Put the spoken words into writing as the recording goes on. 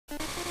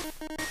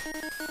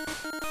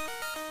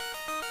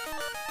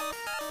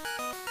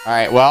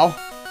Alright, well,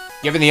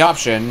 given the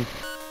option,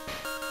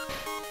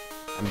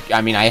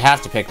 I mean, I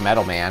have to pick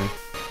Metal Man.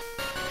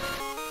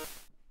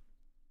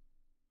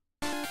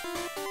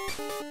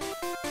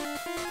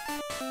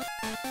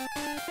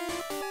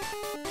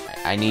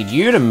 I need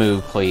you to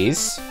move,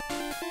 please.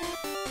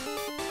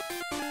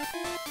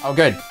 Oh,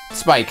 good.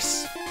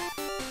 Spikes.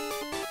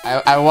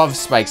 I love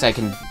spikes. I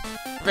can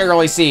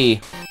barely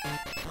see.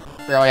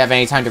 Barely have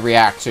any time to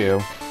react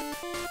to.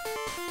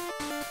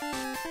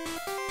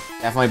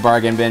 Definitely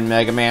bargain bin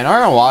Mega Man.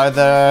 Aren't a lot of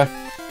the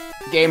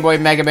Game Boy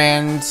Mega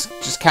Mans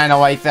just kind of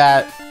like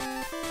that?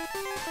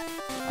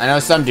 I know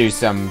some do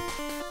some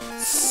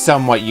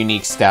somewhat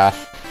unique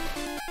stuff.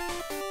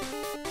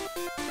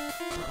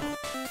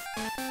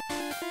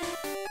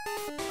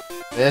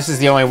 This is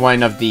the only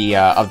one of the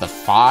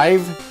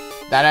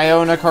 5 that I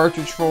own a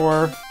cartridge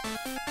for.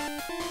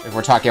 If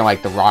we're talking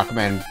like the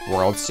Rockman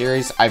World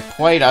Series, I've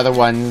played other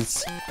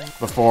ones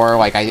before.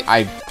 Like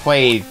I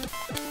played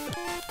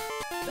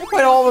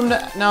all of them.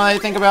 Now that I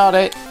think about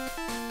it,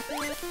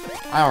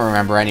 I don't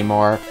remember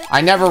anymore.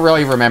 I never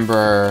really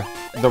remember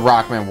the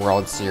Rockman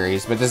World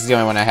Series, but this is the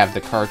only one I have the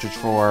cartridge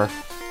for.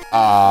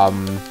 I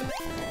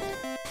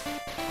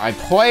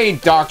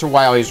played Dr.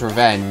 Wily's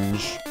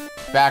Revenge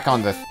back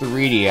on the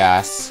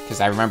 3DS,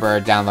 because I remember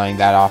downloading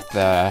that off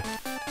the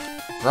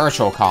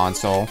Virtual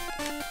Console.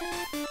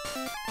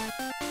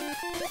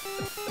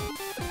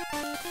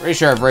 Pretty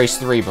sure I've raced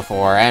 3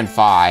 before, and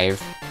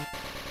 5.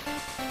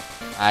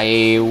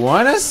 I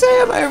wanna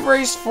say I might have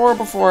raced 4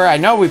 before. I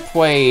know we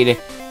played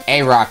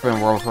a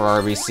Rockman World for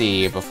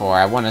RBC before.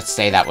 I wanna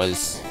say that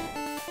was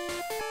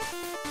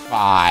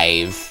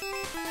 5.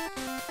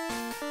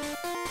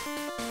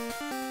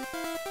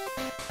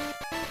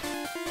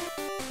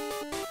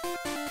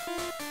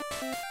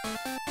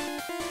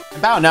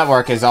 Battle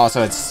Network is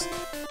also its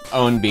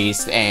own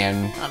beast,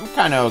 and I'm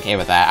kind of okay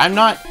with that. I'm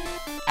not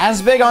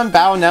as big on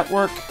Battle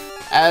Network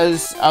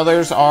as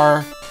others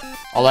are,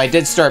 although I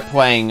did start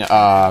playing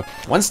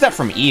One Step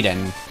from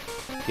Eden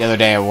the other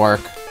day at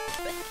work.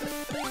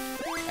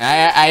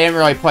 And I didn't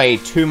really play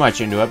too much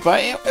into it,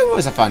 but it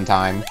was a fun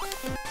time.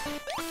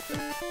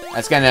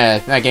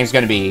 That game's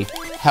gonna be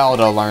hell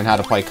to learn how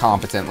to play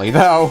competently,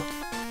 though.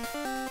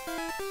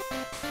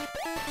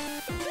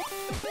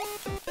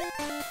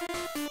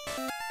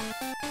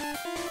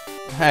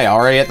 Hey,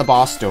 already at the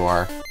boss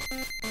door.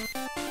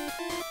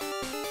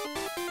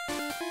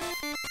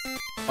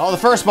 Well, the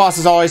first boss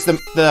is always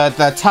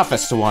the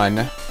toughest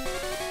one.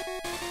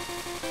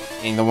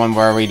 Being the one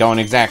where we don't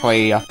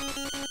exactly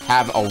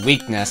have a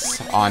weakness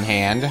on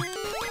hand.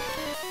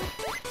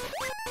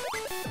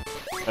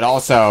 But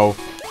also,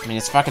 I mean,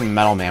 it's fucking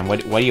Metal Man.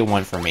 What do you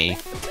want from me?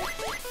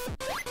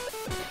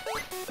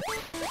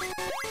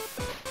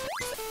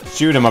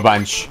 Shoot him a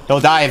bunch.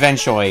 He'll die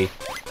eventually.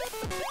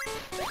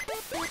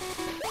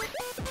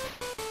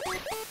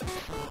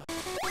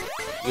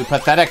 You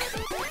pathetic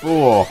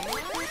fool.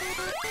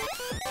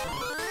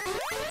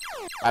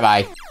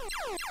 Bye-bye.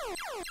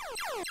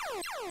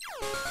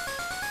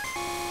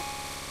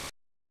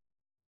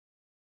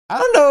 I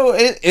don't know,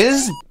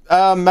 is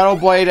Metal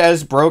Blade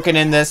as broken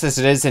in this as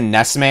it is in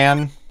Ness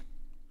Man?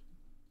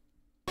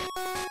 I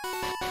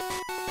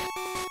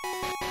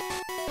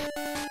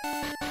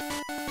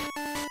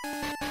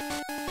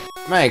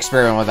might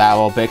experiment with that a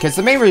little bit, because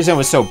the main reason it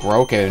was so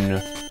broken,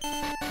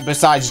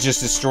 besides just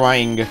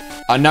destroying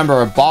a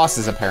number of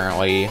bosses,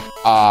 apparently,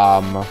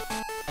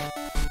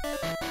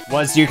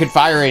 was you could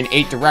fire in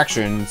 8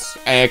 directions,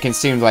 and it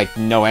consumed, like,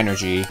 no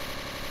energy.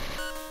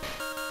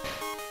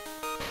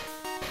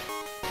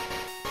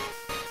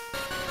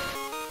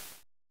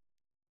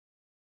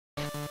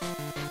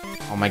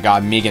 Oh my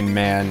god, Megan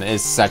Man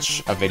is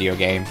such a video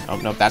game. Oh,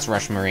 nope, that's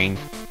Rush Marine.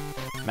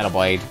 Metal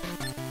Blade.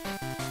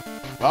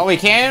 Well, we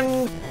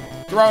can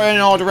throw it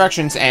in all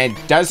directions, and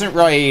it doesn't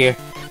really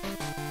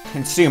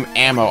consume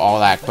ammo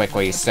all that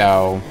quickly,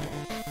 so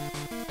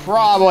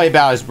probably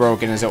about as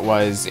broken as it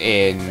was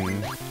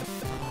in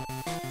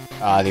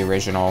the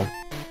original.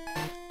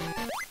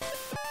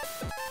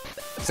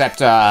 Except,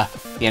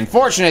 the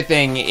unfortunate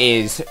thing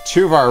is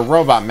 2 of our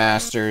Robot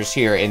Masters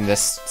here in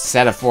this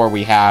set of 4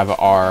 we have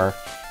are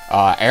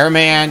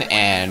Airman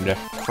and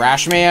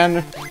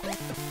Crashman.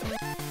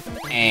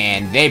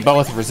 And they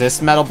both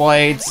resist Metal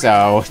Blade,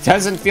 so it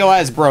doesn't feel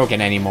as broken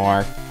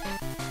anymore.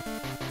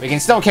 We can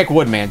still kick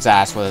Woodman's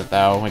ass with it,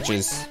 though, which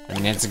is, I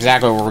mean, it's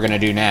exactly what we're gonna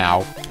do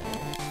now.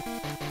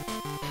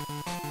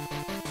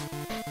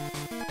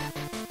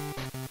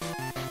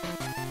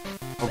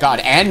 Oh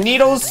god, and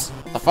needles?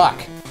 What the fuck?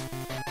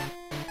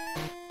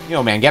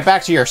 Yo, man, get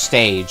back to your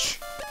stage.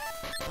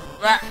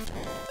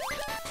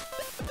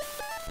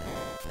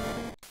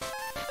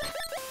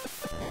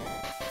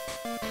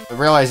 The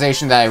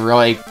realization that I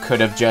really could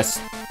have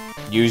just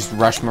used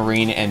Rush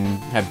Marine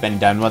and have been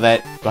done with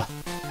it,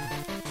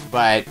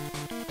 but...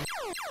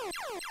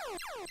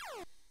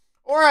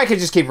 Or I could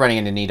just keep running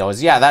into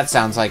needles. Yeah, that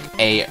sounds like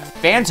a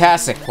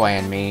fantastic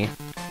plan, me.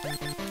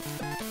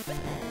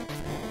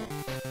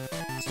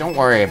 Just don't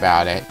worry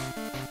about it.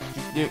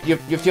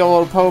 You feel a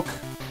little poke?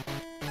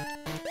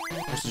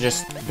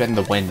 must have just been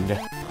the wind.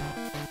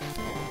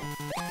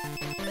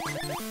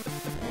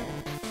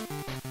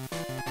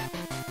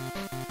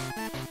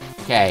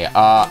 Okay,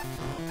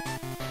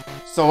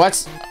 so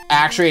let's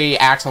actually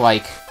act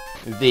like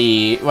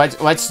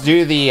let's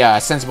do the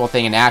sensible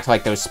thing and act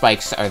like those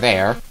spikes are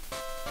there.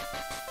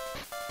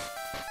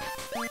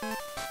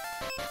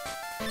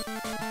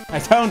 I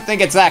don't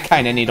think it's that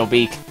kind of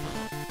Needlebeak.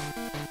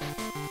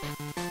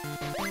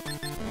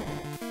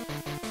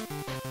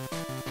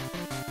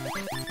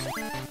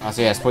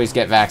 Also, yes, please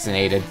get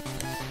vaccinated.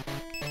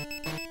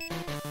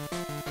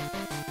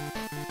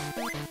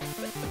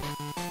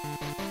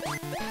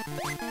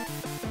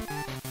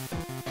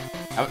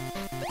 Oh,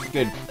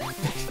 good.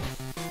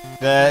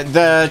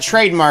 The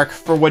trademark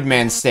for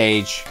Woodman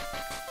stage.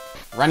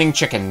 Running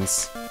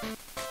chickens.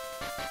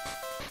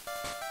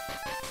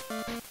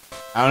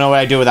 I don't know what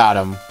I'd do without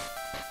him.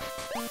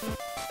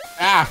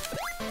 Ah!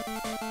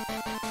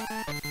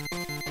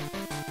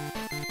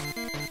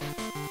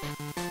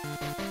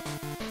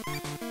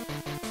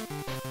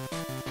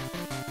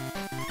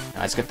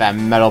 Let's get that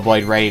Metal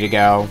Blade ready to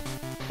go.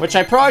 Which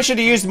I probably should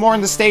have used more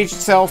in the stage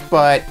itself,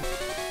 but...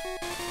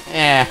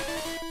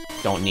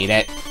 don't need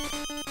it.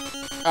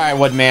 Alright,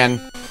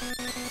 Woodman.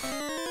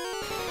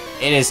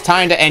 It is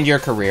time to end your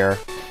career.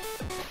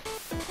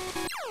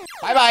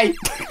 Bye-bye!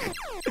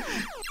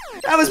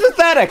 That was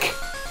pathetic!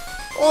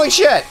 Holy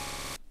shit!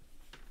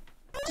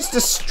 Just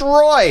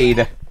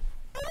destroyed!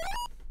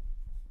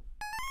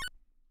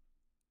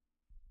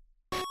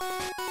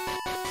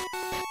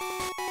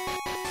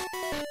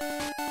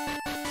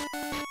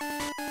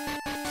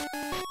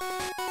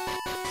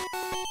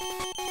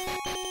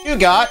 You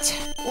got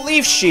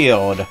Leaf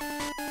Shield.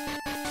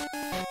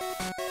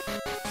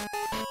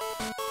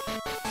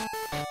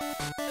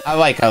 I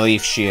like a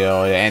Leaf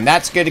Shield, and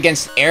that's good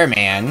against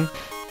Airman.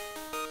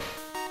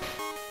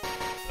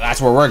 That's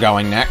where we're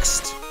going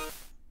next.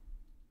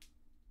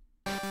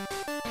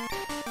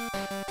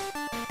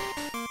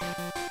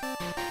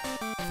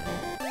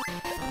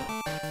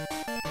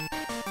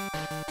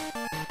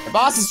 The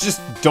bosses just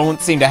don't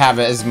seem to have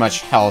as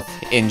much health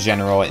in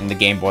general in the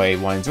Game Boy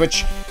ones,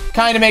 which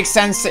kind of makes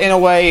sense in a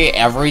way.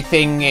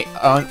 Everything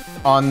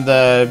on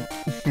the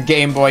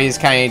Game Boy is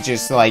kind of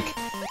just like,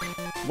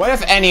 what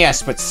if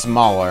NES but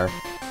smaller?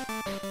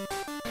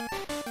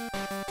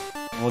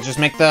 We'll just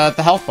make the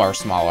health bar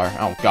smaller.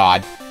 Oh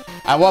god.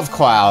 I love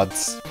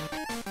clouds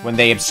when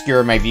they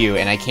obscure my view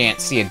and I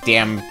can't see a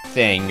damn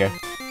thing.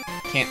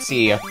 Can't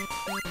see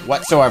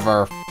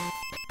whatsoever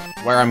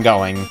where I'm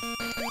going.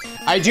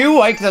 I do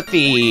like that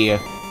the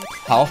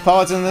health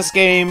pellets in this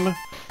game,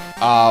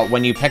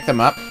 when you pick them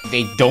up,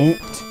 they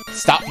don't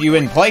stop you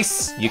in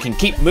place. You can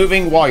keep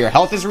moving while your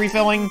health is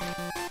refilling.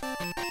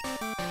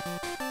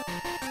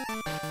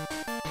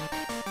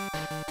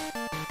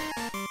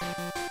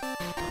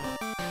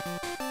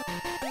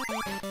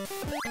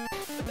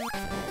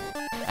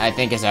 I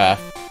think is a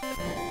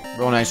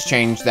real nice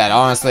change that,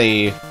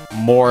 honestly,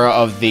 more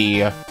of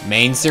the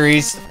main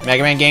series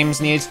Mega Man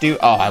games needed to do.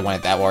 Oh, I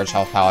wanted that large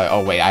health palette.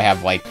 Oh, wait, I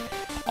have, like,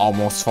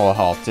 almost full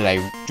health. Do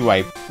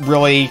I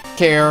really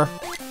care?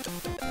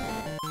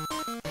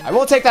 I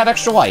will take that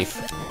extra life.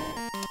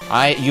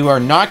 You are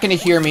not going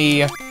to hear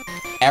me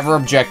ever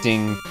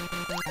objecting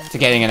to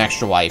getting an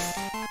extra life.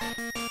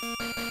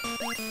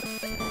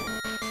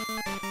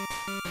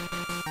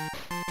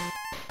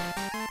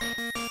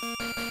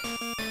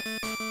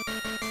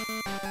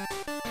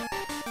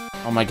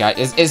 Oh my god,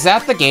 is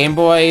that the Game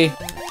Boy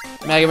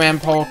Mega Man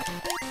Polk?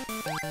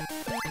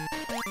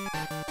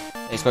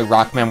 Basically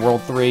Rockman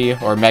World 3,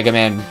 or Mega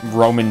Man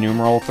Roman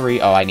numeral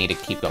 3? Oh, I need to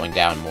keep going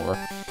down more.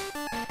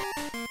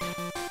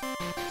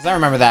 Because I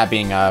remember that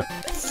being a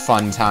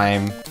fun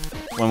time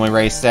when we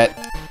raced it.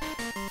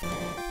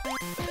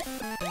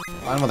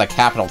 Fun with a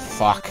capital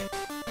fuck.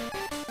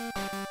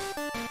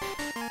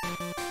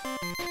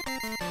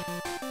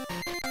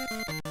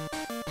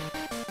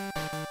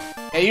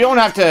 Yeah, you don't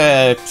have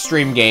to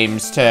stream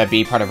games to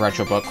be part of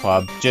Retro Book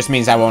Club. Just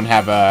means I won't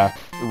have a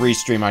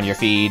restream on your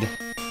feed.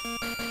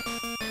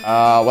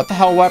 What the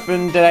hell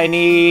weapon did I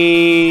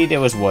need? It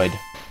was wood.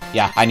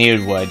 Yeah, I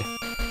needed wood.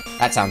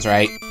 That sounds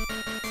right.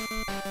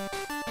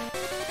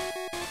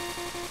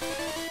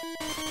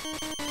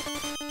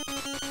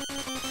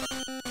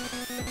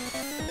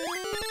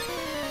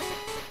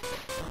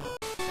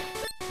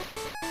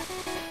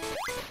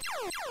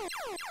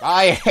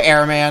 Bye,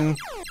 Airman.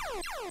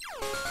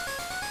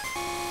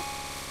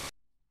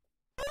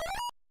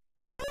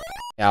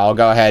 Yeah, I'll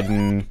go ahead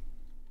and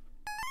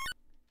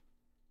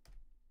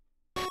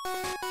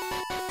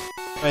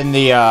put in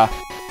the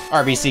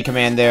RBC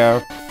command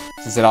there,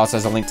 since it also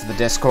has a link to the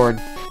Discord.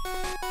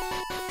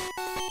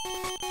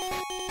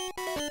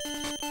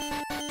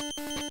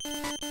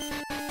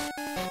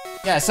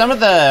 Yeah, some of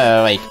the,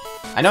 like,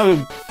 I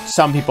know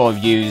some people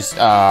have used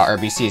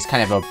RBC as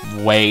kind of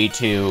a way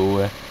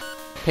to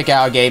pick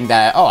out a game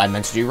that, oh, I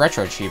meant to do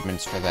retro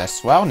achievements for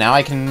this. Well, now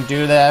I can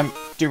do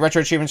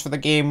retro achievements for the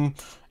game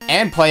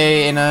and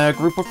play in a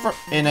group of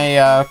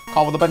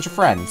call with a bunch of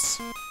friends.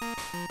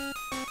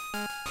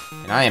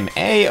 And I am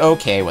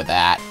A-okay with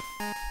that.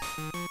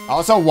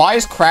 Also, why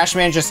is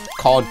Crashman just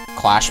called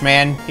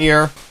Clashman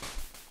here?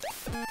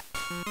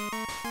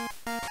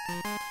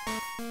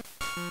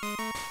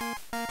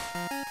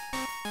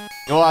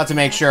 You'll have to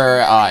make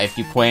sure, if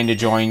you plan to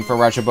join for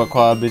Retro Book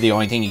Club, the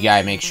only thing you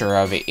gotta make sure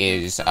of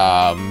is,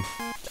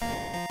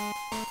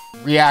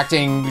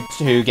 reacting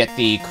to get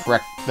the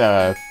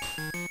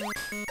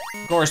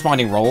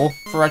corresponding role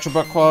for Retro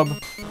Book Club.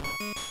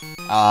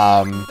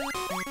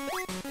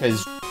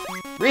 Because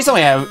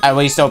recently I at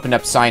least opened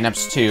up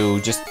signups to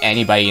just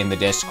anybody in the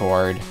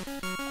Discord.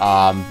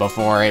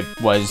 Before it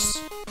was,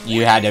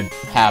 you had to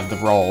have the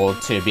role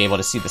to be able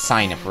to see the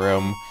sign-up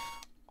room.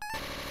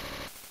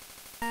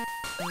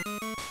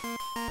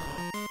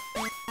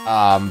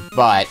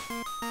 But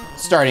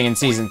starting in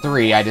Season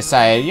 3, I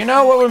decided, you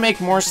know what would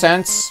make more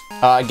sense?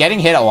 Getting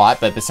hit a lot,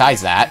 but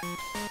besides that,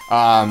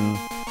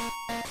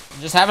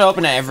 just have it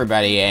open to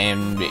everybody,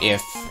 and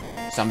if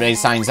somebody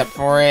signs up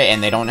for it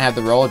and they don't have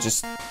the role,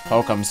 just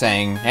poke them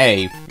saying,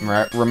 hey,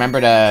 remember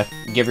to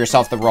give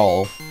yourself the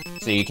role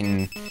so you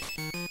can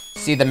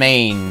see the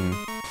main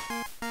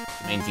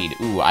feed.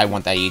 Ooh, I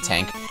want that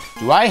E-Tank.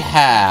 Do I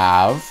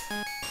have...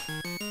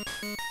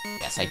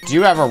 Yes, I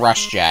do have a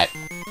Rush Jet.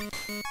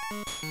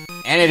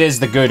 And it is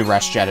the good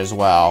Rush Jet as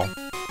well.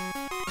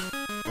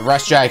 The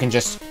Rush Jet I can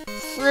just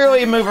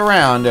freely move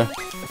around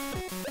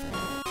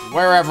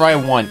wherever I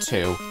want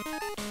to.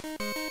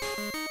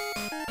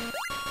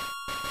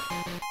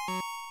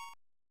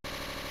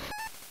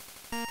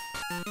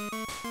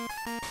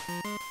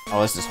 Oh,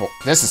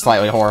 this is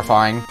slightly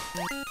horrifying.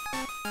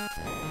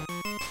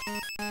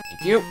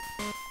 Thank you.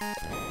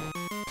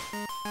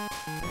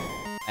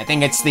 I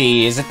think it's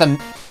the... Is it the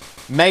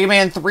Mega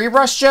Man 3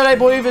 Rush Jet, I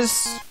believe,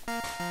 is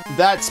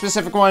that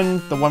specific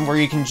one? The one where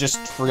you can just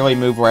freely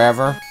move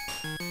wherever?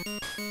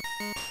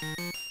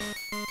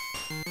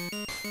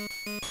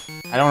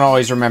 I don't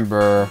always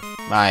remember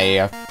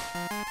my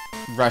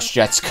Rush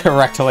Jets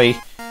correctly.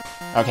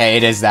 Okay,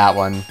 it is that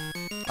one.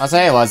 I'll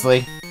say, hey,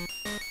 Leslie.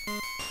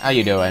 How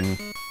you doing?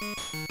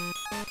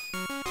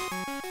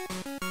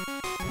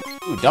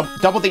 Ooh,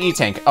 double the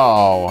E-Tank.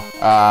 Oh,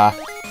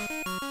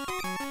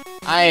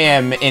 I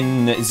am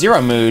in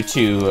zero mood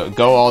to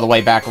go all the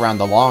way back around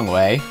the long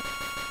way.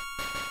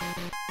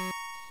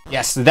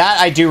 Yes, that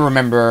I do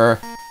remember.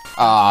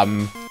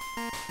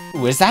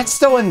 Ooh, is that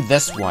still in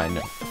this one?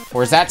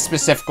 Or is that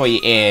specifically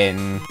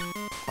in...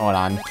 Hold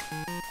on.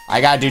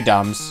 I gotta do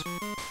dumbs.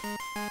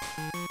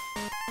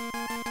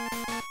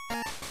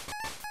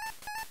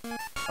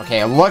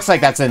 Okay, it looks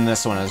like that's in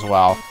this one as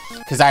well.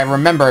 Because I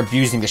remember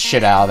abusing the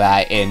shit out of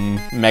that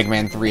in Mega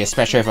Man 3,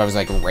 especially if I was,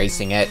 like,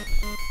 racing it.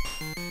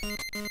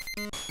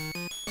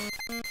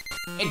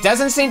 It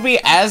doesn't seem to be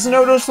as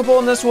noticeable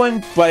in this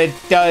one, but it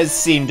does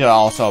seem to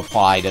also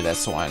apply to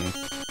this one.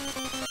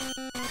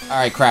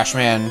 Alright,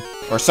 Crashman.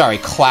 Or, sorry,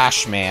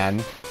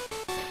 Clashman.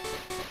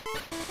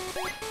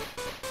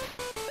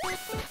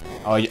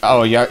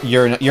 Oh,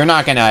 you're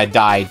not gonna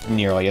die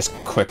nearly as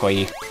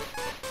quickly.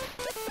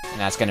 And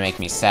that's gonna make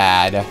me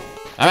sad.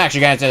 I'm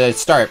actually gonna have to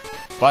start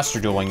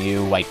Buster dueling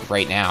you, like,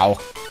 right now.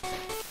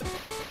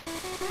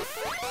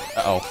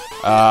 Uh-oh.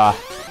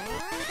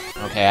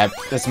 Okay,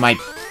 this might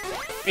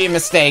be a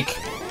mistake.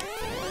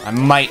 I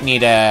might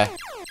need a...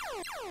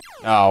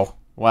 Oh,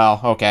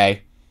 well,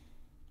 okay.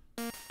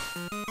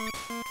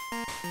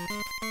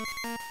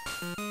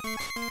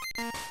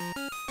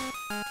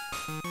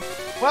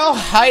 Well,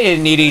 I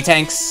didn't need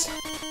E-Tanks.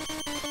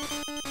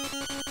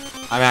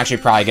 I'm actually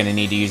probably gonna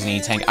need to use an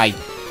E-Tank. I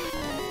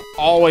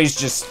always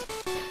just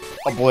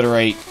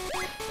obliterate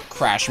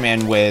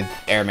Crashman with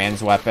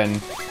Airman's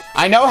weapon.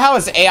 I know how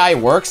his AI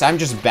works, I'm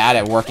just bad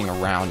at working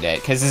around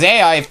it. Because his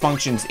AI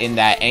functions in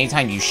that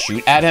anytime you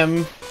shoot at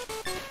him,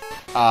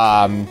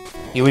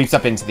 he leaps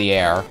up into the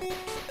air.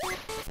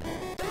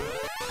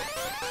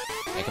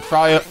 I could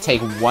probably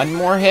take one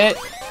more hit.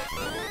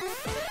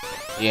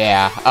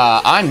 Yeah,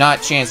 I'm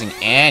not chancing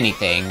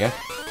anything.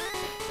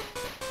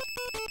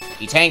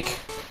 E-Tank.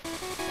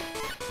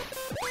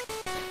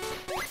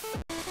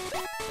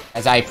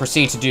 As I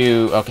proceed to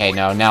do... Okay,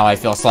 no, now I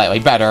feel slightly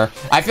better.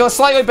 I feel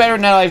slightly better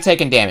now that I've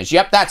taken damage.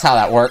 Yep, that's how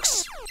that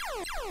works.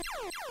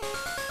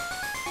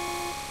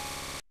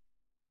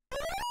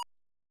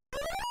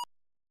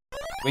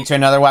 Weak to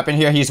another weapon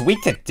here. He's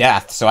weak to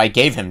death, so I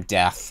gave him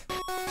death.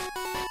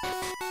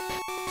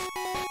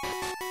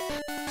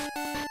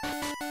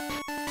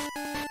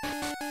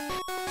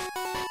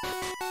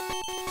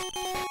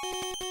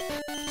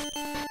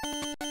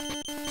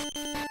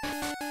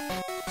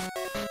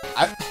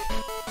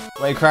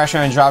 Way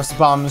Crashman drops the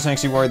bombs,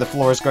 makes you worry the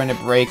floor is going to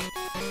break.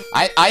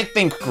 I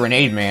think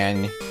Grenade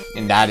Man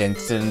in that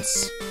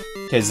instance,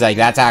 because like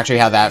that's actually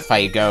how that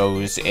fight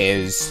goes.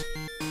 Is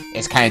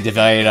it's kind of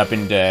divided up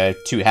into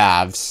two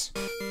halves.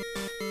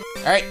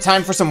 All right,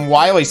 time for some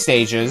Wily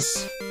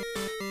stages.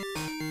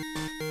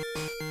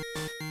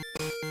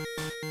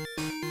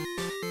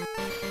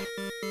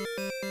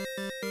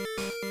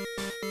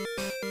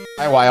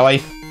 Hi,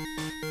 Wily.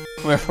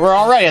 We're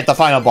already at the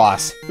final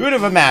boss. Who'd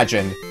have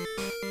imagined?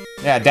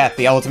 Yeah, death,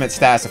 the ultimate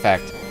status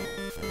effect.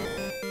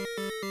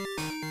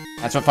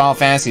 That's what Final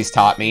Fantasy's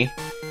taught me.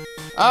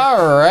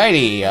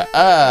 Alrighty,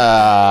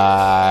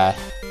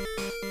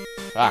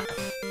 fuck.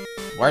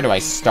 Where do I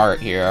start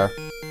here?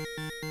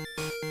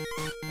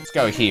 Let's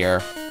go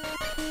here.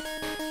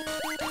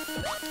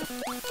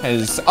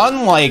 Because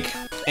unlike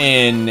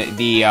in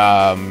the,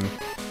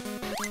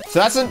 so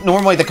that's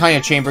normally the kind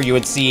of chamber you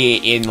would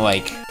see in,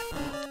 like,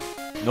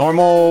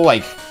 normal,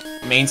 like,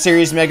 main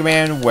series Mega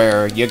Man,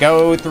 where you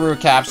go through a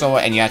capsule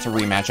and you have to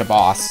rematch a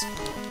boss.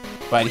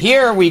 But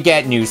here we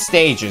get new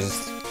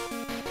stages.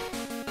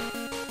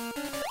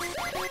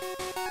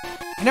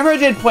 I never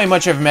did play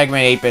much of Mega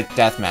Man 8-bit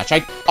Deathmatch.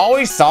 I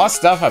always saw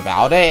stuff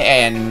about it,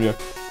 and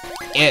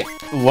it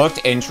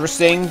looked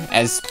interesting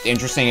as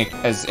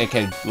it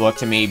could look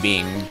to me,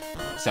 being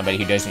somebody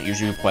who doesn't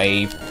usually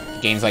play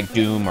games like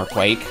Doom or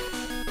Quake.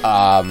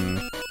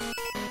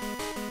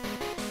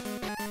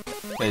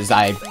 Because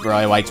I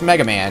really liked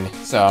Mega Man,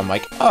 so I'm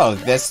like, oh,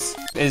 this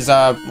is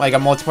like a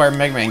multiplayer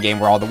Mega Man game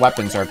where all the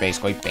weapons are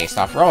basically based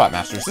off Robot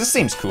Masters. This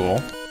seems cool.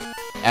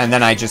 And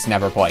then I just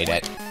never played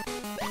it.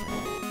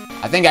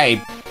 I think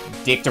I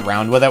dicked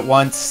around with it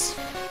once.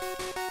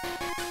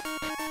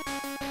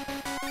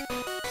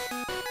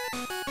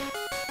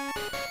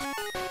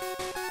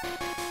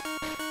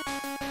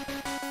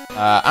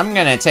 I'm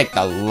gonna take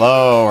the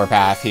lower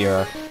path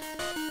here.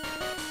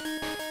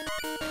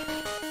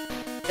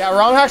 Yeah,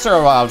 ROM hacks are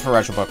allowed for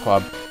Retro Book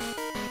Club.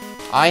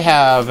 I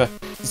have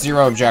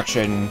zero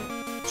objection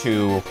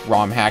to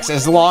ROM hacks,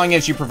 as long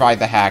as you provide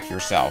the hack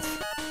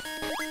yourself.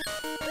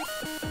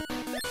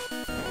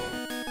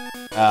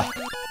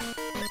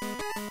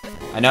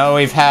 I know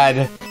we've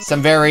had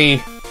some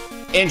very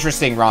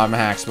interesting ROM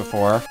hacks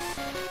before.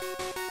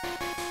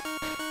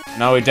 I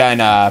know we've done,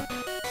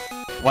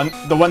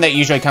 the one that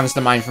usually comes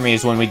to mind for me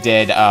is when we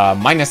did,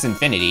 Minus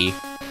Infinity.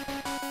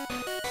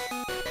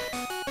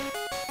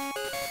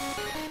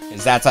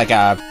 Because that's like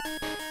a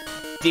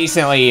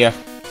decently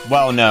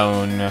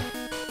well-known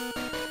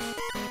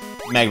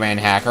Mega Man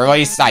hack, or at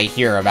least I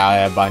hear about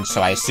it a bunch,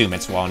 so I assume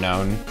it's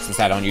well-known, since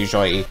I don't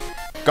usually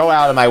go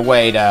out of my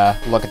way to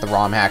look at the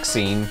ROM hack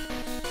scene.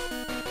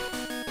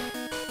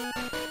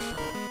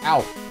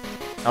 Ow.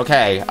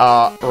 Okay,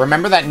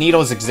 remember that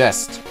needles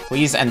exist.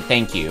 Please and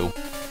thank you.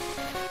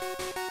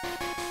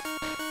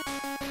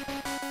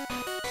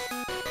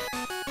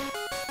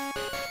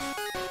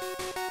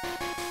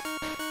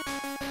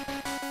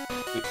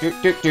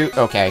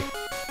 Okay.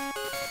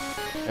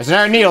 There's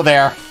another needle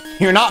there.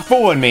 You're not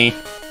fooling me.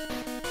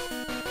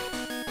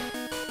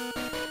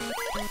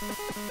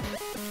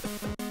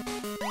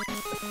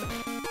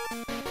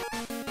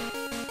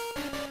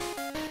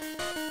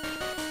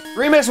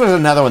 Remix was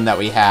another one that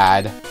we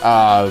had,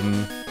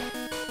 and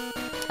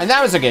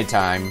that was a good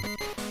time.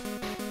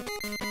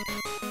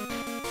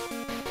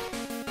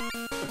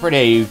 A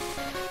pretty,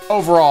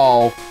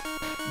 overall,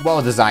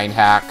 well-designed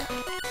hack,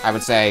 I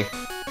would say.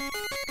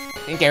 I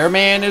think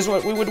Airman is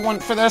what we would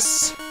want for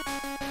this.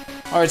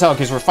 Hard to tell,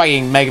 because we're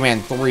fighting Mega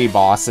Man 3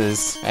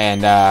 bosses,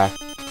 and,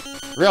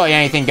 really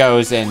anything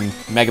goes in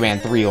Mega Man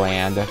 3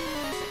 land.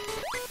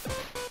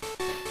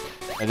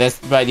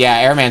 But yeah,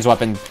 Airman's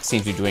weapon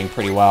seems to be doing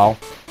pretty well.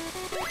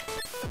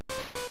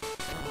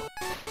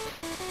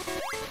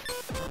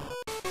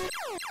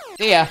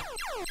 See ya.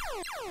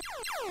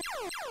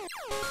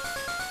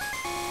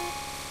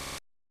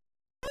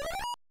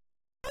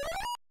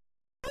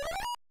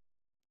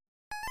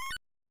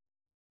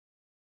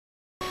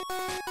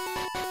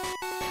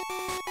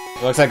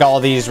 It looks like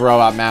all these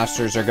Robot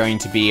Masters are going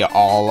to be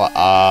all,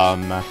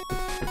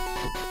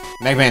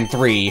 Mega Man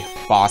 3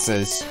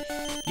 bosses.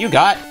 You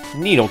got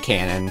Needle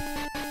Cannon.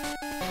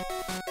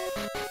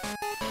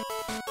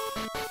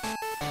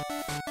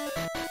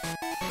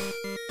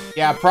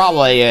 Yeah,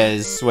 probably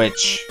is,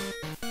 which...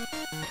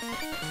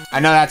 I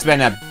know that's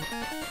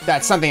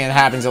something that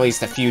happens at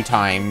least a few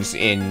times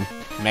in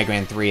Mega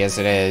Man 3 as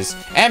it is.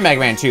 And Mega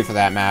Man 2 for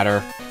that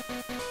matter.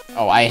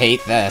 Oh, I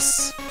hate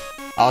this.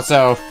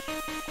 Also,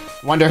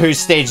 wonder whose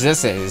stage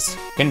this is.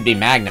 Couldn't be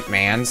Magnet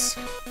Man's.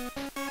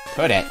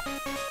 Could it?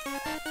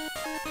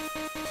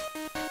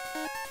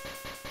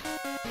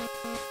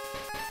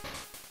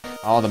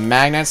 All the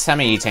magnets? How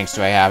many E-Tanks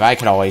do I have? I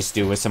could always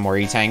do with some more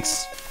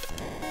E-Tanks.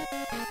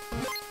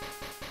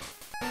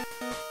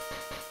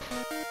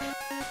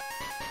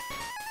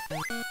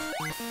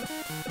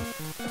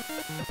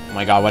 Oh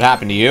my god, what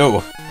happened to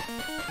you?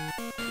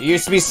 You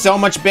used to be so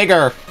much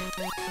bigger!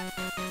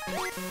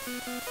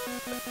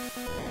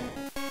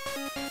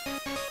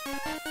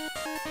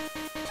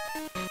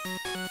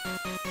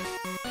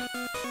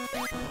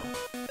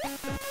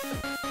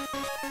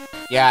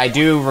 Yeah, I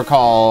do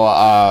recall,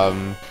 a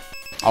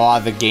lot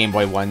of the Game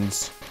Boy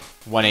ones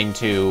wanting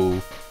to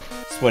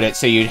split it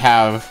so you'd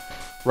have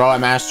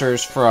Robot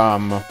Masters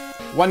from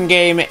one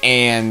game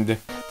and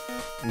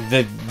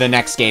the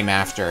next game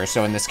after.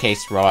 So in this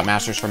case, Robot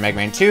Masters from Mega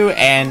Man 2,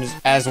 and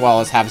as well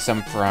as have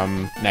some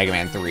from Mega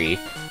Man 3.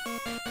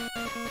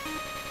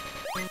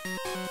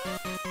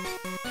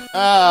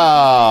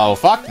 Oh,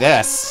 fuck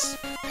this.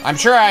 I'm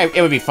sure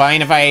it would be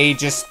fine if I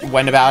just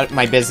went about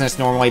my business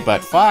normally,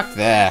 but fuck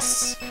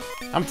this.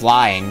 I'm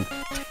flying.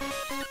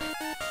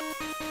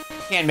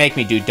 Can't make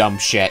me do dumb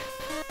shit.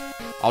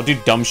 I'll do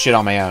dumb shit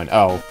on my own.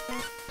 Oh.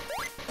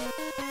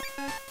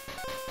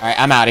 Alright,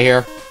 I'm out of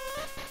here.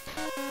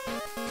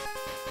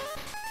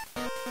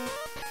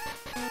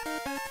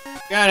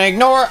 Gonna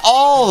ignore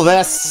all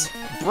this.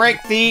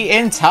 Break the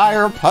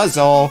entire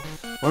puzzle.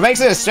 What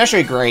makes it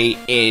especially great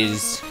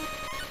is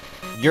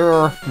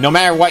no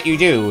matter what you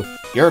do,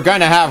 you're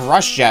gonna have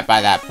Rush Jet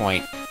by that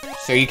point.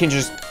 So you can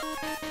just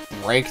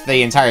break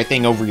the entire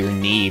thing over your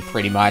knee,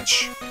 pretty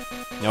much.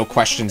 No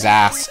questions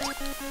asked.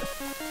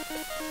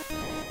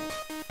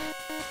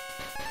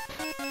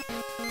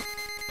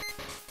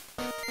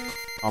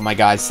 Oh my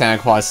god,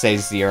 Santa Claus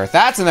Saves the Earth.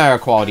 That's another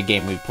quality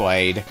game we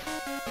played.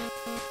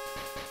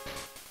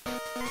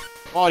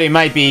 Quality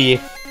might be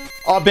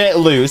a bit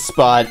loose,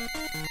 but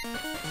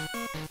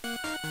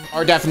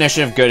our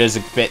definition of good is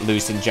a bit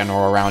loose in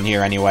general around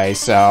here anyway,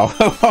 so...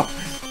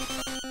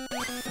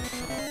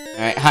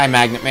 Alright, hi,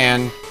 Magnet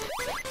Man.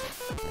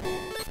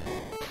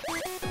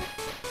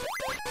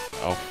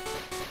 Oh.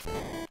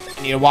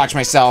 I need to watch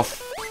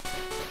myself.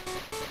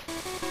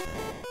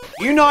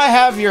 You know I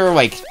have your,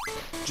 like,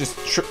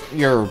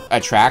 your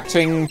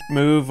attracting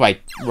move,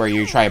 like, where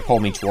you try to pull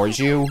me towards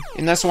you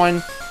in this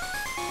one?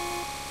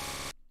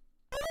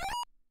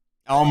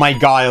 Oh my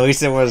god, at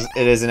least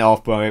it is an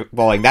elf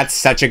bowling. That's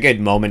such a good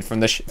moment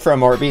from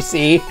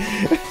RBC.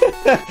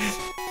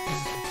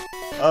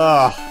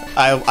 Ugh,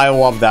 I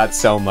love that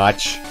so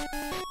much.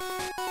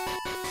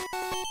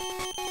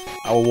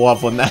 I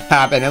love when that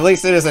happened. At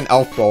least it is an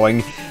elf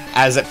bowling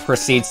as it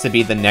proceeds to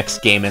be the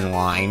next game in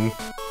line.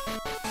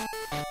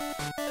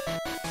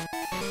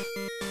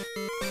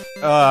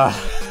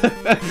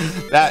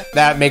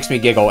 That makes me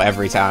giggle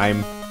every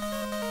time.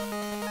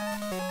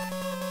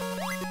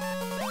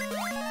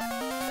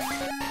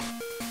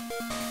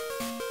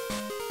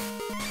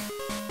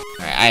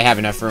 I have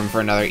enough room for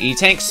another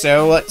E-Tank,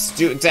 so let's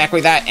do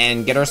exactly that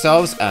and get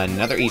ourselves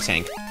another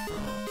E-Tank.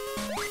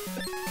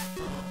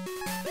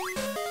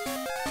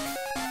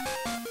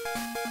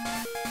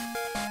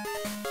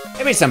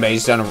 Maybe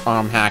somebody's done a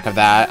ROM hack of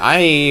that.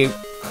 I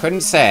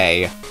couldn't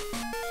say.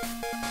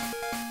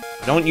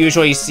 I don't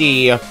usually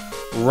see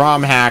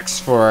ROM hacks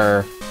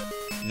for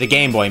the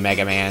Game Boy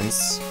Mega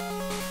Mans.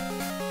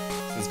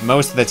 Because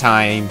most of the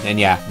time, and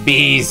yeah,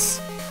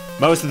 bees!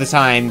 Most of the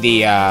time,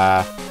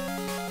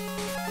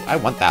 I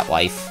want that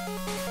life.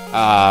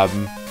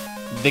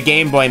 The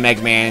Game Boy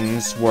Mega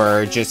Mans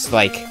were just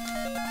like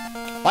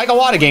a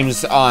lot of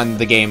games on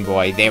the Game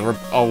Boy. They were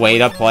a way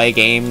to play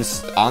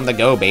games on the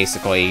go,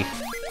 basically.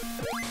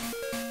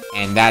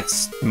 And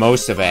that's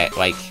most of it.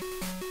 Like,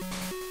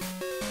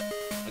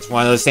 it's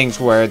one of those things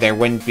where there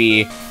wouldn't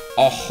be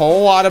a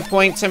whole lot of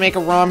point to make a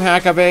ROM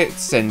hack of it,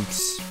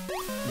 since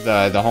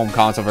the home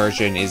console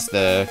version is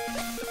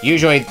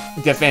usually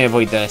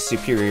definitively the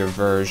superior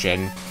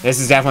version. This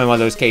is definitely one of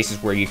those cases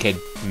where you could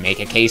make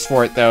a case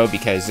for it, though,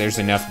 because there's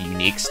enough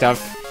unique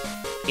stuff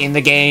in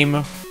the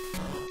game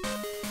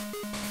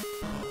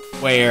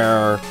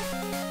where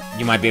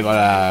you might be able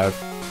to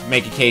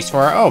make a case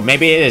for, oh,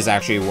 maybe it is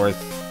actually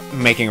worth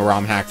making a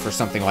ROM hack for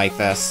something like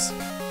this.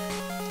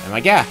 I'm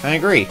like, yeah, I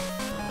agree.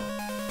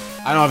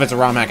 I don't know if it's a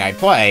ROM hack I'd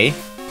play,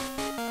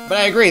 but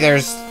I agree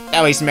there's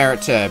at least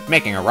merit to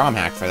making a ROM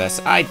hack for this.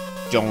 I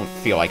don't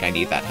feel like I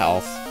need that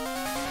health.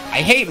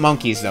 I hate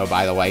monkeys, though,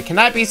 by the way. Can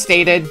that be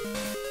stated?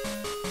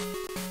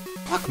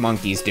 Fuck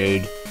monkeys,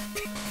 dude.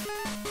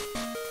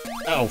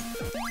 Oh.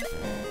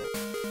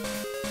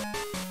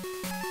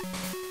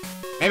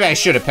 Maybe I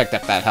should have picked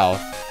up that health.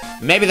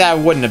 Maybe that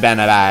wouldn't have been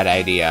a bad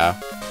idea.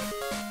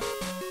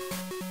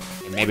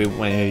 And maybe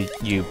one of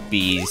you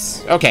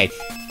bees. Okay.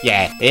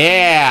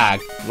 Yeah.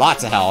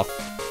 Lots of health.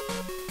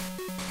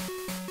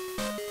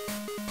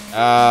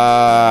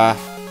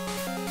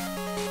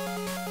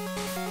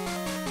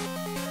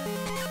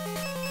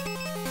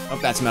 Oh,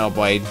 that's Metal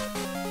Blade.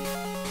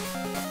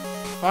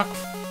 Fuck.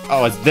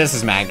 Oh, this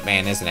is Magnet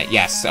Man, isn't it?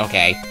 Yes,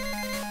 okay.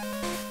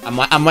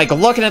 I'm like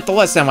looking at the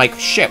list and I'm like,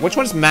 shit, which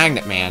one's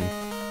Magnet Man?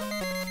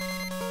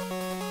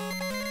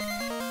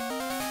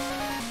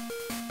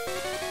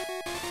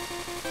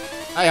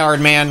 Hi,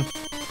 Hard Man.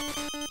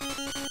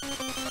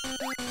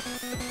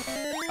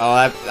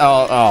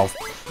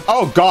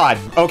 Oh god.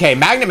 Okay,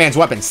 Magnet Man's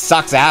weapon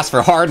sucks ass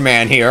for Hard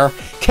Man here,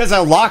 because it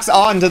locks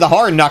on to the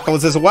Hard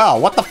Knuckles as well.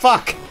 What the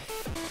fuck?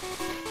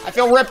 I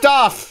feel ripped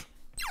off!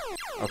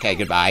 Okay,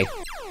 goodbye.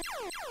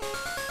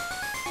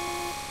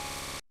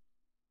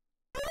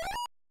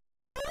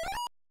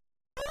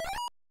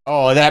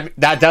 Oh,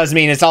 that does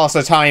mean it's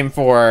also time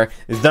for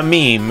the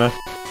meme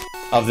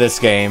of this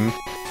game.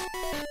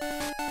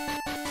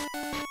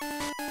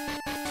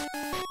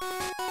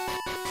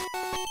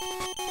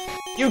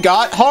 You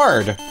got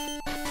hard!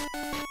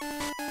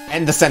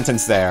 End the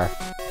sentence there.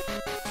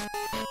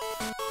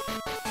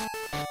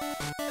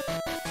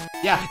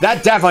 Yeah,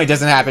 that definitely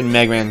doesn't happen in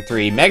Mega Man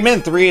 3. Mega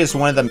Man 3 is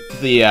one of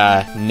the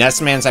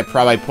NES Mans I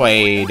probably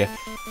played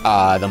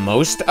the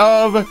most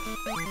of.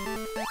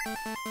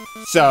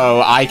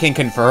 So I can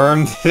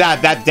confirm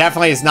that that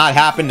definitely has not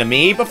happened to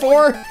me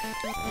before.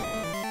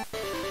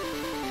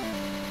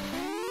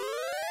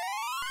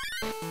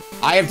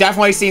 I have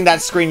definitely seen that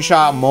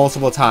screenshot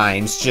multiple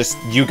times, just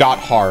you got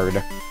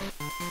hard.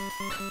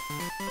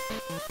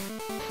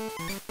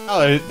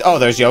 Oh,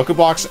 there's Yoku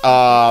blocks?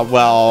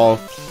 Well...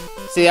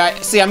 See,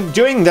 I'm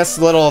doing this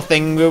little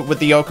thing with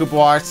the Yoku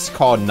blocks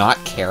called not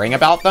caring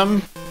about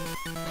them.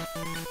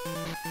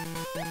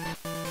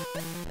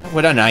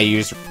 Why don't I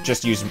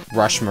just use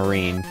Rush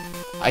Marine?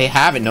 I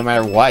have it no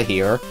matter what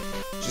here.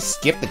 Just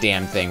skip the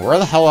damn thing. Where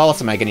the hell else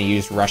am I gonna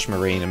use Rush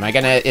Marine?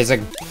 Is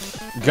it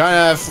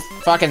gonna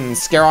fucking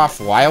scare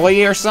off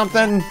Wily or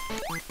something?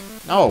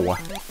 No.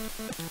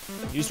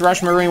 Use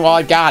Rush Marine while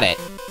I got it.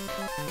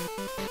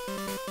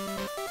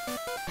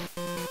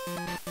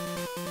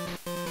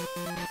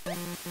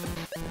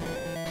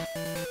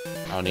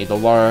 I don't need the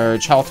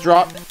large health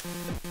drop.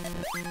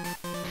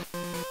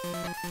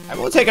 I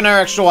will take another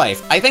extra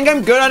life. I think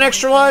I'm good on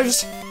extra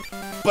lives,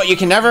 but you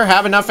can never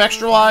have enough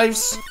extra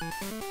lives.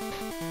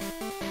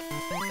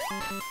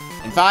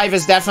 And 5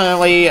 is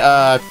definitely,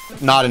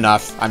 not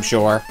enough, I'm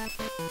sure.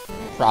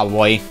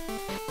 Probably.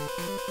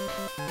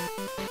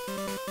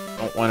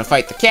 Don't want to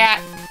fight the cat.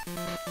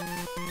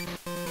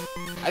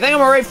 I think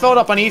I'm already filled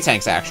up on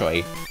E-tanks,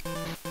 actually.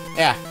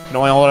 Yeah, can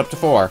only hold up to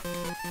 4.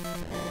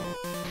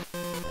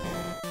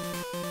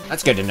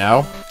 That's good to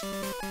know.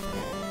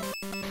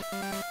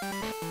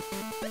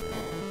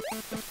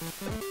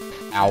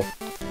 Ow.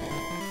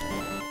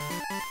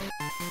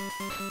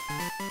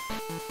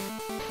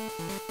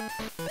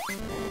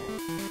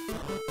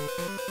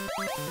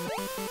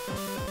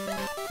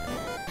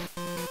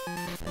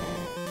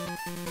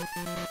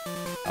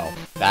 Oh,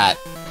 that.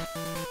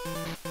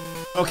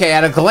 Okay,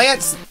 at a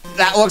glance,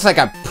 that looks like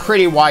a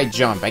pretty wide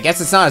jump. I guess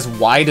it's not as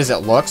wide as it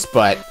looks,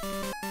 but...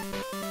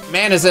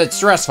 man, is it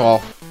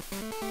stressful.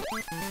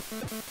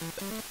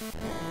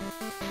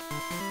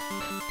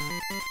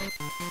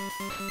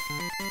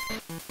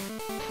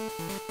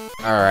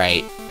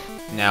 Alright.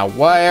 Now,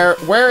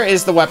 where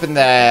is the weapon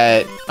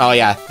that... oh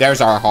yeah, there's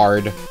our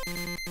hard.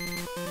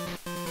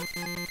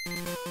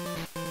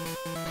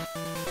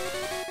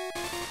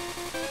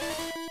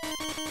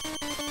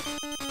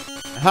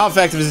 How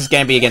effective is this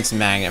gonna be against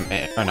Magnet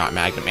Man? Or not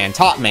Magnet Man,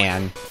 Top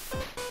Man.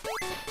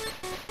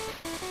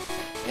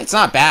 It's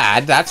not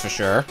bad, that's for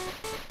sure.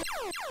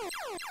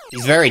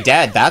 He's very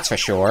dead, that's for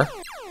sure.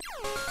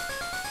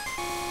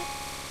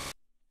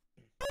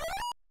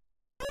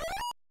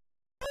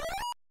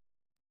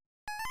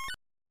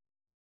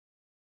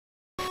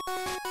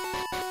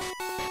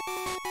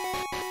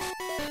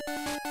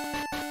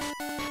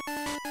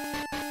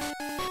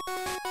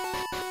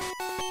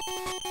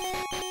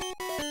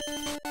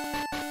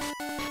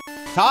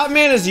 Top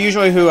Man is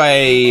usually who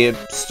I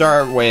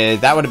start with.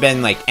 That would have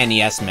been like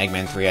NES Mega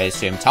Man 3, I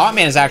assume. Top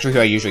Man is actually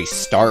who I usually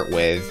start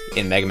with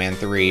in Mega Man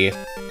 3.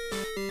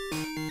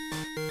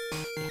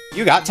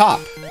 You got Top.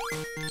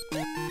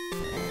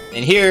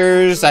 And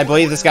here's, I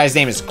believe this guy's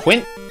name is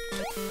Quint.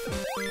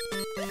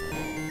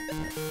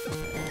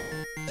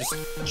 Just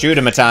shoot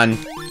him a ton.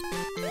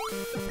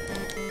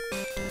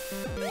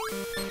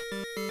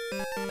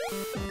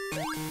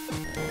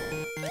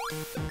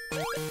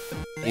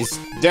 He's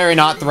very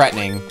not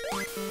threatening.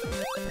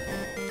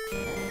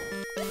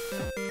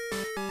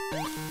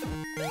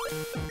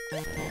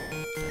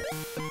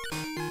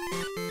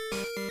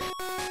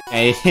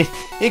 Hey,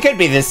 he could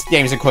be this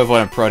game's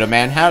equivalent of Proto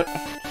Man.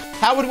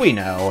 How would we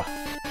know?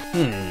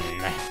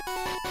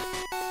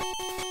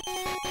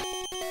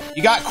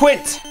 You got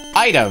Quint!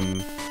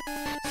 Item!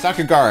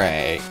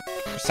 Sakugare.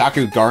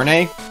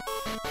 Sakugarne?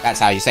 That's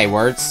how you say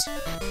words.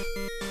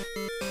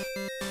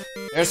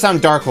 There's some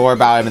dark lore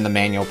about him in the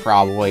manual,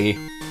 probably.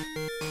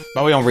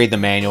 But we don't read the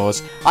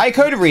manuals. I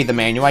could read the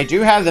manual. I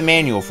do have the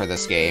manual for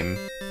this game.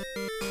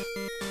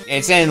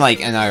 It's in, like,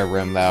 another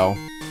room, though.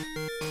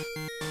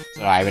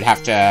 So I would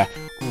have to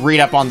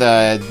read up on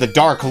the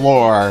dark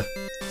lore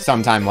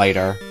sometime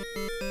later.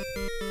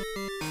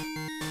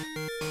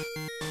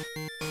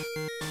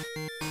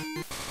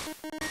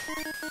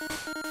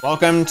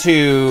 Welcome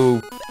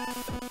to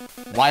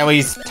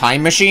Wily's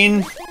Time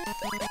Machine.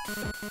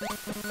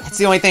 That's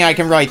the only thing I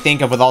can really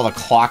think of with all the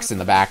clocks in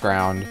the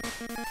background.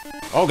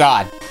 Oh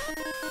god.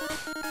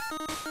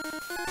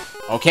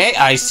 Okay,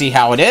 I see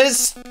how it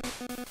is.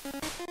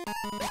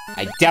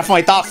 I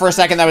definitely thought for a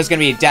second that was gonna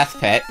be a death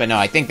pit, but no,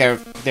 I think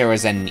there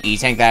was an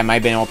E-tank that I might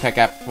have been able to pick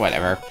up.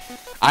 Whatever.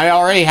 I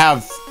already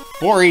have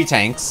 4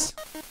 E-tanks.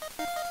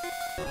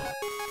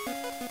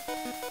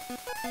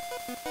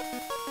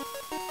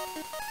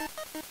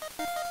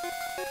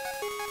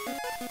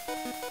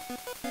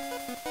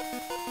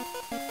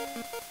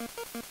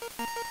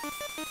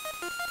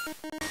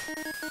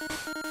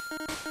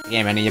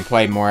 Game I need to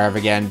play more of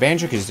again.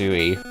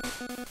 Banjo-Kazooie.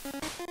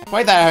 I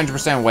played that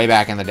 100% way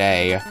back in the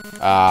day.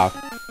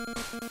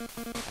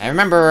 I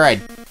remember a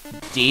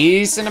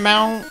decent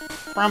amount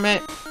from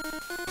it.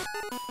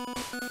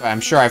 But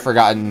I'm sure I've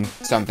forgotten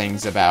some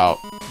things about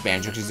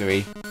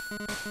Banjo-Kazooie.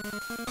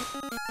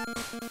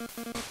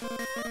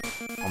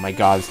 Oh my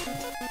god.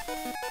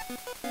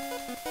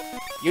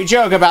 You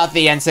joke about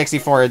the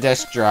N64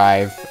 disc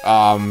drive,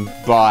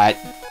 but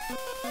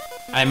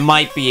I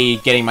might be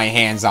getting my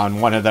hands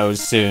on one of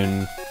those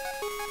soon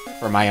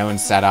for my own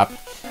setup.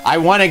 I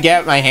want to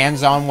get my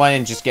hands on one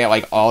and just get,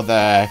 like, all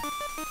the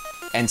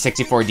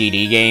N64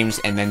 DD games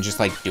and then just,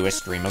 like, do a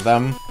stream of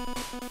them.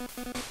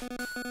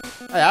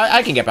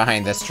 I can get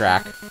behind this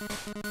track.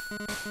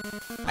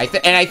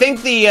 And I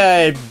think the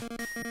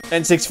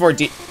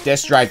N64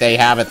 disc drive they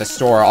have at the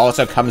store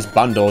also comes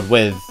bundled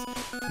with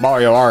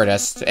Mario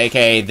Artist,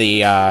 aka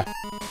the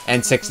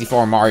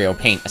N64 Mario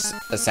Paint,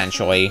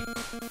 essentially.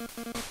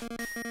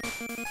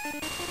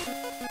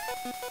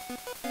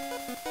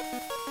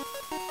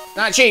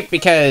 Not cheap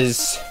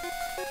because,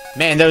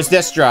 man, those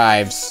disc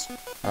drives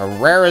are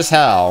rare as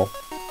hell.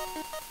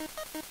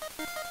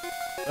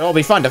 It'll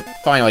be fun to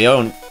finally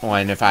own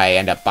one if I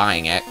end up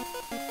buying it.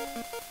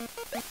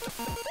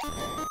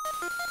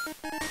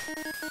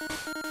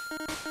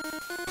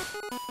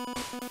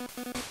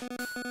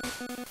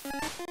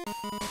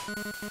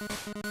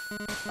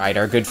 Right,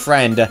 our good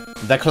friend,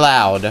 the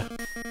Cloud.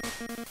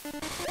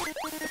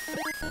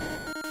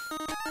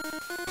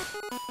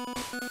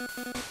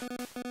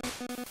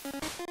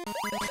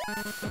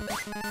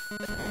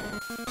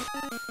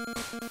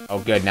 Oh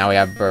good, now we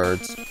have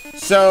birds.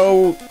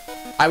 So,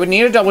 I would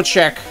need to double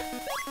check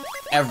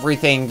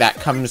everything that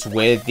comes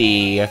with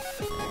the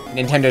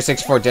Nintendo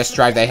 64 disc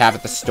drive they have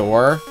at the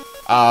store,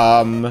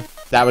 that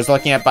I was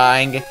looking at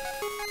buying,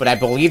 but I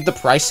believe the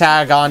price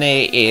tag on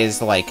it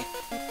is, like,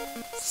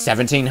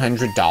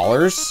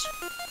 $1,700.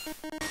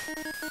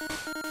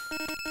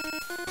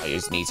 I'll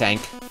use knee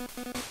tank.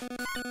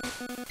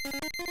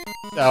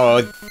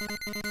 So,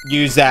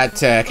 use that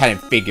to kind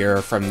of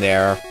figure from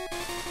there.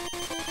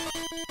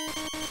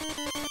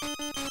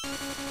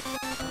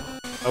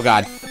 Oh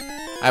god.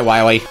 Hi,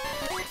 Wily.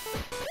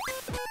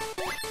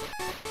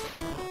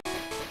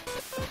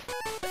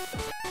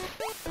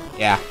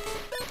 Yeah.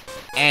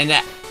 And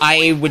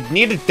I would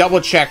need to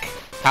double check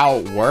how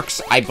it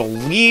works. I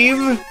believe,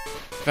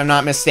 if I'm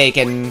not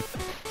mistaken,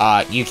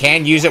 you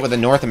can use it with a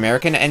North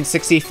American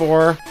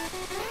N64,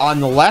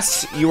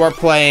 unless you are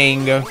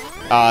playing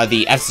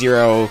the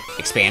F-Zero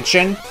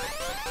expansion.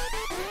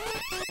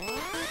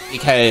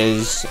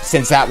 Because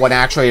since that one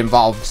actually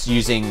involves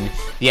using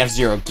the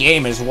F-Zero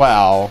game as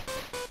well,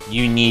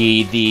 you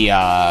need the,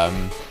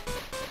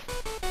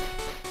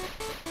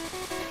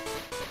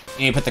 you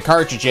need to put the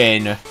cartridge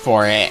in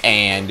for it,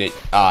 and it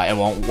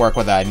won't work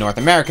with a North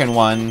American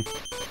one.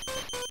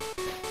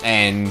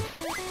 And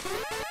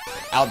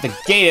out the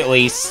gate, at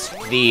least,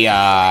 the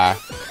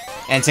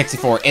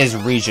N64 is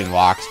region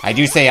locked. I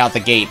do say out the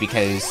gate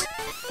because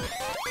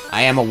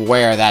I am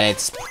aware that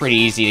it's pretty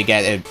easy to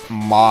get it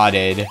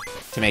modded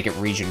to make it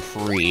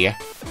region-free.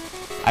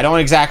 I don't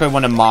exactly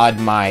want to mod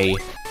my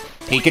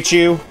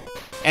Pikachu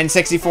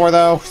N64,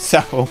 though,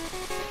 so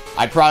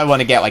I'd probably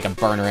want to get, like, a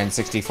burner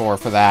N64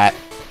 for that,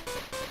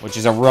 which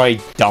is a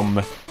really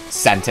dumb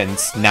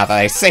sentence, now that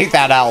I say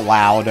that out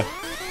loud.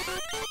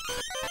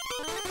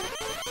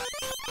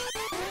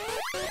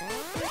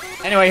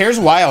 Anyway, here's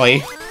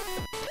Wily.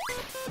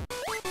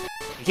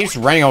 He keeps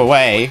running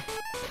away,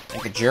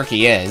 like the jerk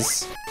he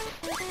is.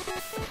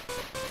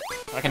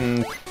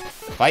 Fucking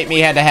fight me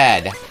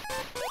head-to-head.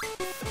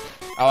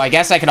 Oh, I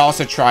guess I could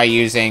also try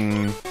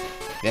using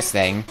this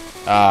thing.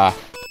 Goes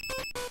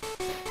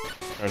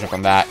up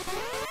on that.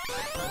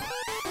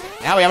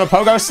 Now we have a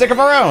pogo stick of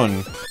our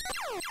own!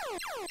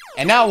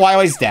 And now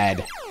Wily's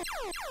dead.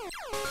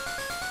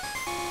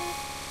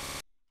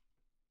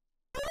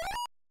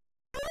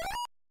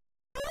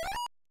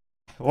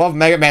 I love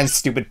Mega Man's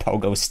stupid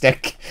pogo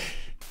stick.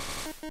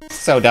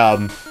 So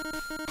dumb.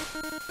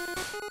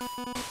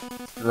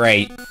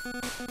 Great.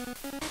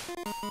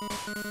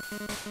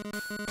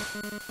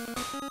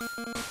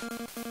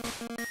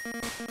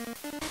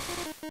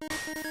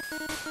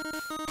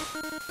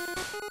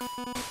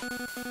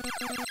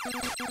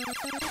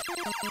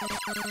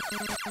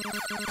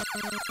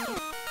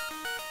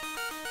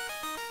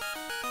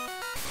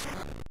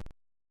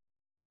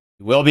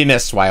 You will be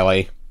missed,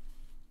 Wily.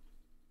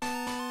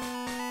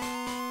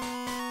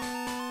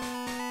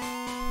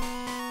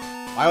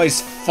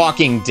 Wily's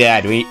fucking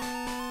dead. We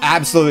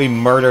absolutely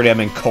murdered him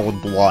in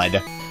cold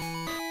blood.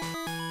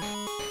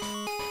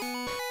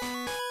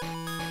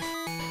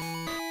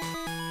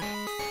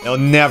 He'll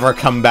never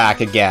come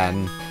back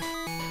again.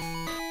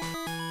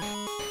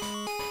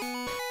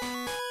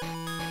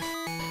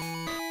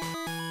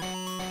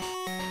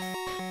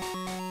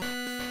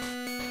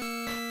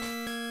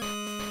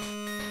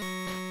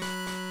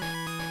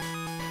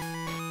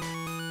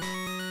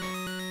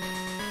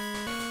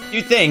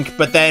 You think,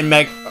 but then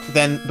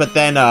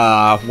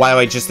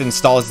Wily just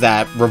installs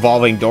that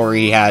revolving door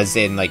he has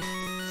in, like,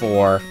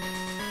 4.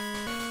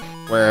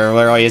 Where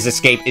literally his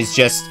escape is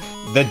just,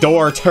 the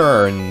door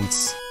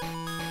turns.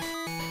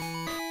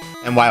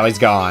 And Wily's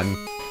gone.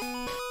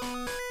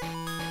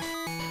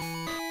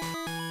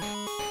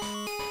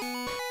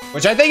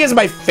 Which I think is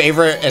my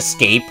favorite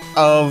escape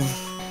of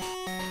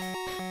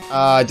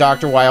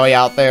Dr. Wily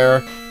out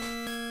there,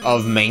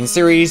 of main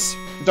series.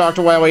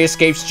 Dr. Wily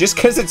escapes just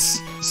because it's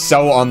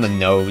so on the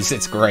nose.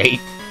 It's great.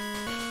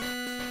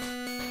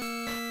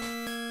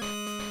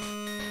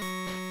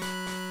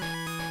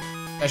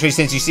 Especially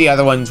since you see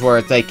other ones where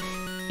it's like,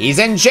 he's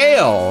in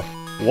jail!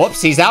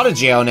 Whoops, he's out of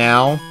jail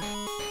now.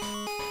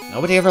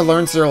 Nobody ever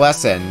learns their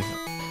lesson.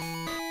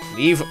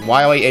 Leave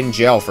Wily in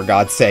jail, for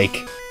God's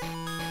sake.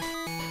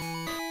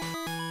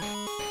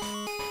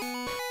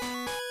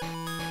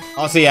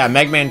 Also, yeah,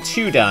 Mega Man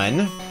 2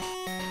 done.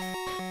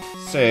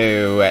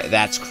 So,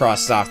 that's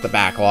crossed off the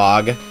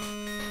backlog.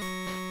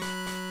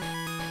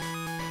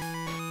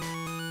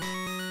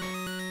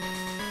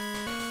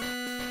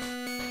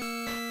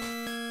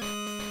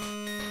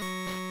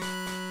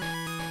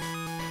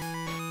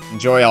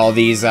 Enjoy all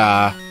these,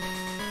 some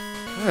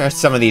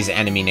of these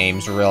enemy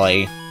names,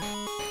 really.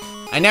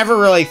 I never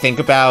really think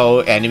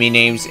about enemy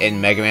names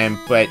in Mega Man,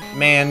 but,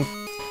 man,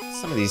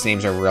 some of these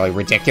names are really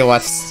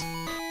ridiculous.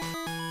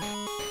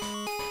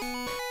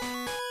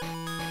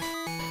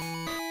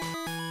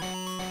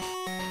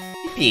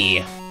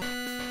 Yippee.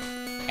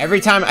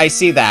 Every time I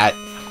see that,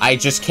 I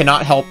just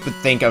cannot help but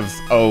think of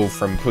O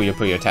from Puyo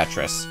Puyo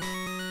Tetris.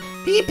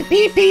 Pee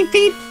pee pee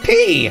pee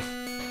pee!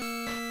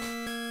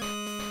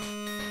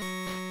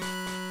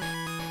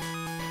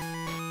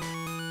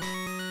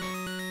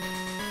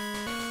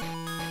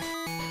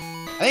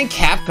 I think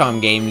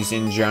Capcom games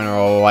in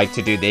general like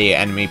to do the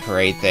enemy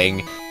parade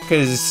thing,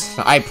 because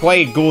I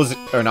played Gargoyle's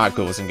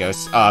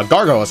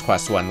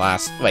Quest 1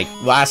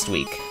 last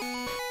week,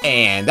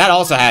 and that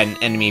also had an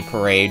enemy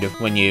parade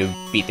when you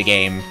beat the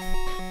game.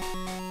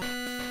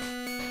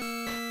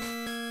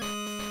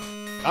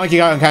 Donkey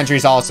Kong Country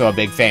is also a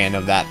big fan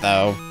of that,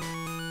 though.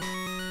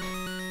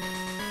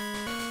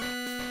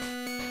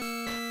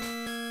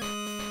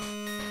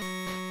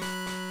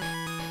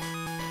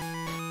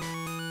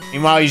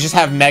 Meanwhile, you just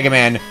have Mega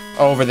Man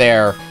over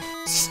there,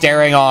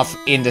 staring off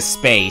into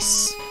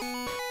space.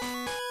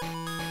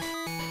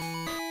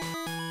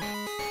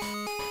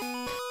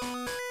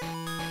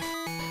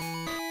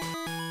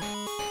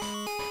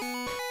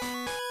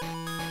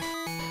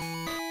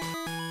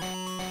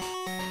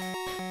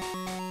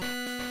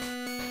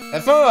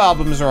 The photo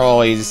albums are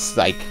always,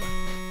 like...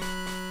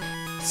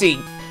 See,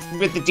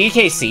 with the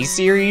DKC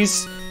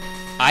series,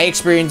 I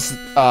experienced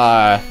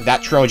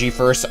that trilogy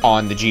first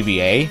on the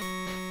GBA.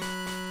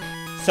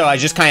 So I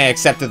just kind of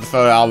accepted the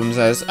photo albums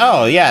as,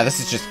 oh yeah, this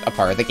is just a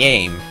part of the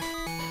game.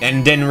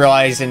 And didn't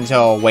realize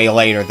until way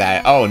later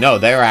that, oh no,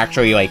 they're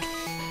actually, like,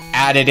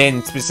 added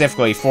in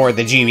specifically for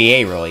the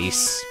GBA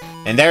release.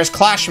 And there's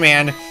Clash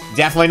Man,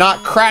 definitely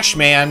not Crash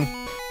Man.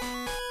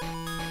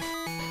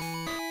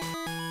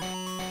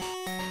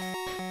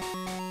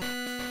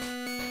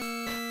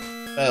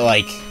 But,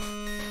 like,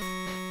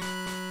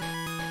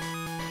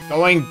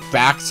 going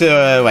back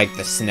to, like,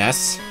 the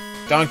SNES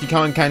Donkey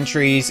Kong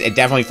Countries, it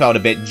definitely felt a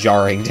bit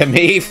jarring to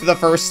me for the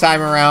first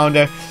time around.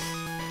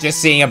 Just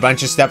seeing a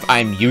bunch of stuff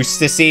I'm used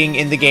to seeing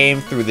in the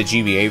game through the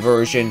GBA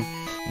version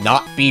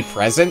not be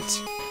present.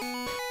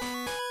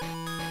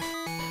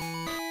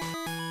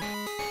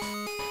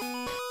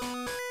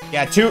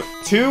 Yeah, 2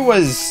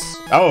 was...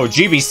 Oh,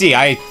 GBC.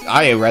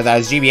 I read that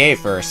as GBA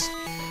first.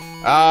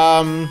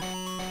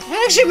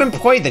 I actually haven't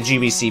played the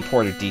GBC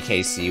port of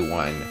DKC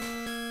 1.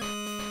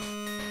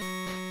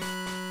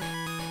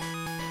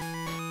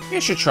 I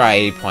should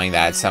try playing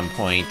that at some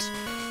point.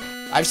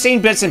 I've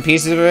seen bits and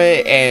pieces of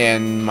it,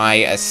 and my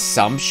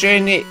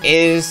assumption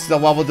is the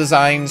level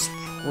design's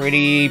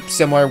pretty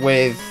similar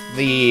with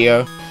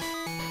the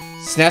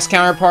SNES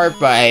counterpart,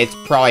 but it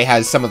probably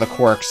has some of the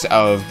quirks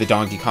of the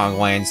Donkey Kong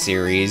Land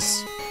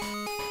series.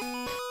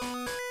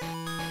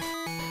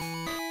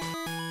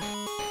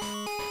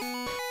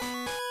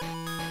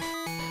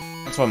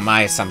 That's what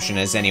my assumption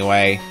is,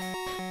 anyway.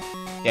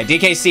 Yeah,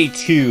 DKC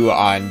 2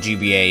 on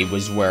GBA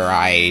was where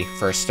I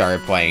first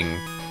started playing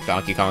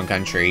Donkey Kong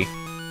Country.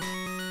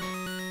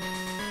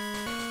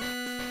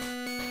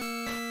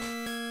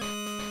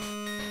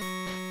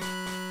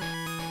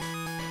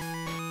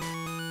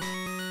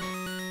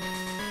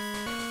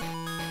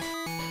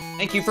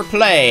 Thank you for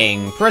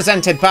playing.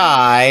 Presented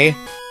by...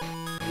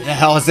 Who the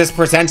hell is this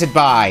presented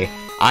by?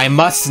 I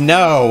must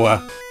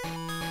know.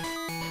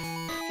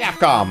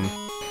 Capcom.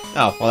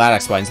 Oh, well that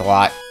explains a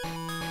lot.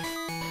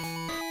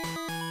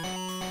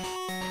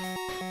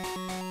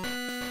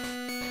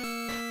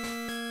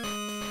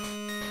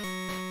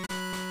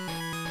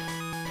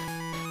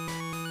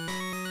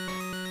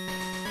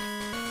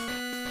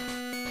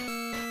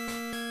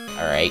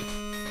 Alright.